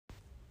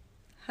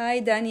Hi,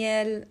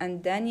 Daniel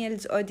and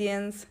Daniel's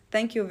audience.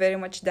 Thank you very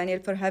much, Daniel,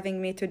 for having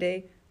me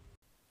today.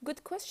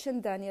 Good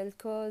question, Daniel,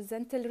 because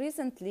until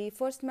recently,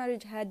 forced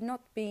marriage had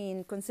not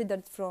been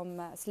considered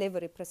from a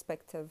slavery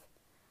perspective.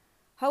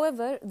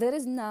 However, there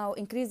is now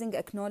increasing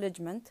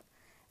acknowledgement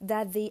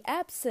that the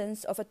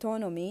absence of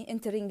autonomy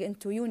entering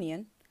into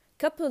union,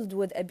 coupled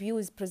with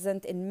abuse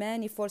present in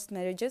many forced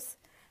marriages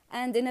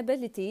and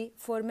inability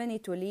for many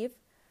to leave,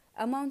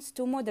 amounts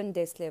to modern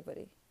day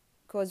slavery.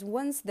 Because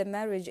once the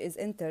marriage is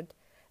entered,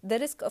 the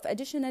risk of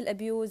additional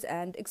abuse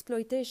and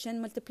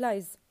exploitation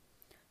multiplies.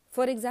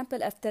 For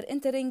example, after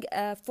entering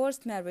a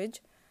forced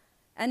marriage,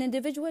 an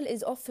individual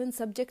is often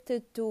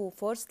subjected to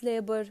forced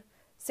labor,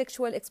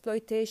 sexual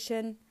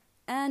exploitation,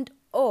 and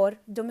or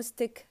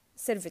domestic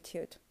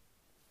servitude.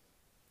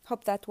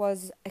 Hope that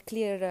was a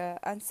clear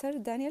answer,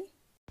 Daniel.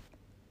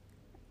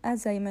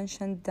 As I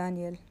mentioned,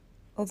 Daniel,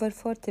 over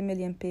 40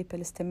 million people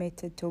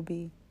estimated to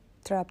be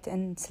trapped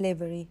in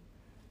slavery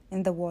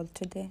in the world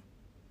today.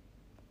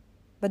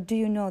 But do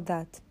you know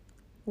that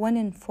 1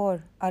 in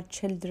 4 are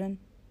children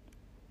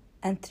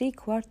and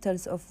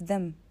 3/4 of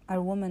them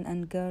are women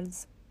and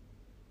girls?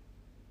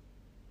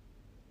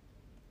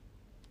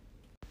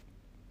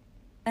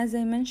 As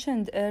I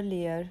mentioned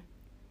earlier,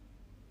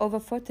 over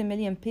 40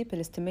 million people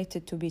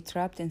estimated to be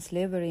trapped in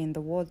slavery in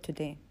the world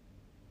today.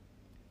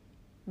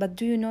 But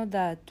do you know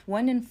that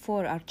 1 in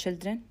 4 are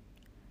children?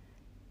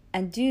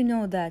 And do you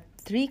know that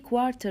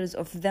 3/4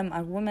 of them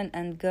are women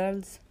and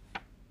girls?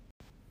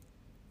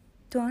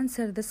 To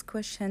answer this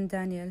question,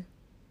 Daniel,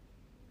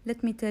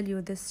 let me tell you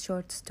this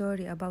short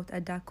story about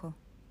Adako,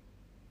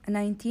 a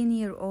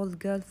 19-year-old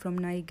girl from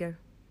Niger.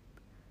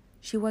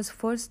 She was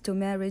forced to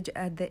marriage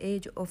at the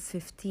age of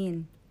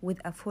 15 with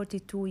a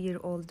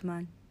 42-year-old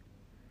man.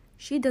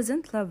 She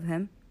doesn't love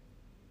him,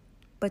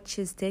 but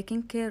she's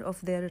taking care of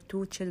their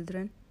 2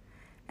 children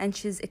and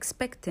she's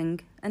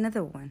expecting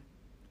another one.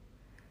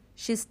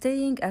 She's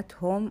staying at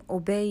home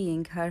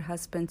obeying her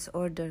husband's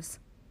orders.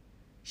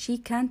 She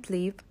can't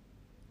leave.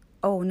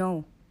 Oh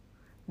no,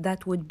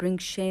 that would bring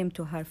shame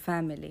to her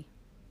family.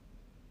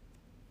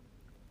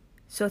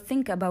 So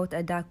think about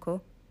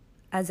Adako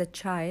as a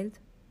child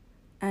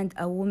and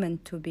a woman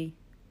to be.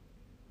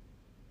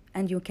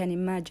 And you can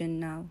imagine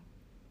now,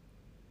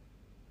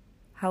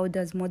 how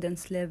does modern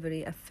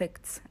slavery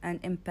affects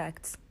and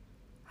impacts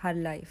her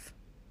life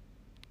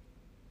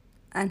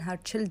and her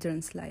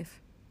children's life?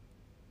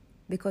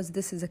 Because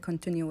this is a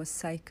continuous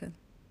cycle.